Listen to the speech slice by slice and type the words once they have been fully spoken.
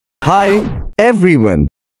Hi, everyone.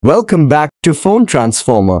 Welcome back to Phone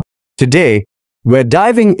Transformer. Today, we're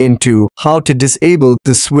diving into how to disable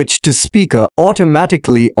the switch to speaker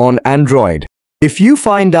automatically on Android. If you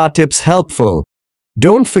find our tips helpful,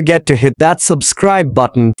 don't forget to hit that subscribe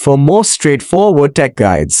button for more straightforward tech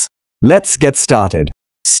guides. Let's get started.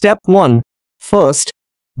 Step 1. First,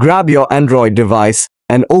 grab your Android device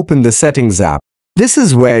and open the Settings app. This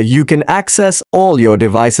is where you can access all your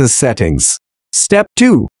device's settings. Step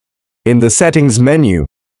 2. In the Settings menu,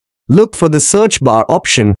 look for the search bar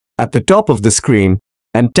option at the top of the screen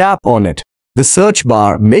and tap on it. The search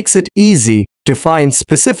bar makes it easy to find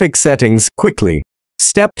specific settings quickly.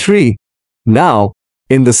 Step 3. Now,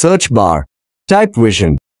 in the search bar, type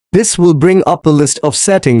Vision. This will bring up a list of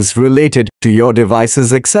settings related to your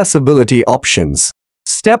device's accessibility options.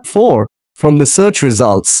 Step 4. From the search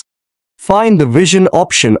results, find the Vision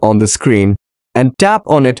option on the screen and tap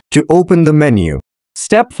on it to open the menu.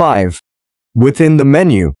 Step 5. Within the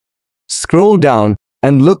menu, scroll down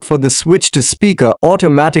and look for the Switch to Speaker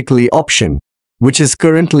Automatically option, which is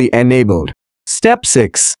currently enabled. Step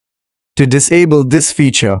 6. To disable this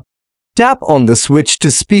feature, tap on the Switch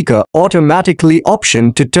to Speaker Automatically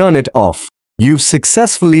option to turn it off. You've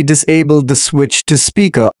successfully disabled the Switch to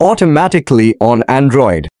Speaker automatically on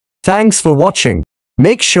Android. Thanks for watching.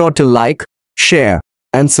 Make sure to like, share,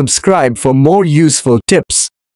 and subscribe for more useful tips.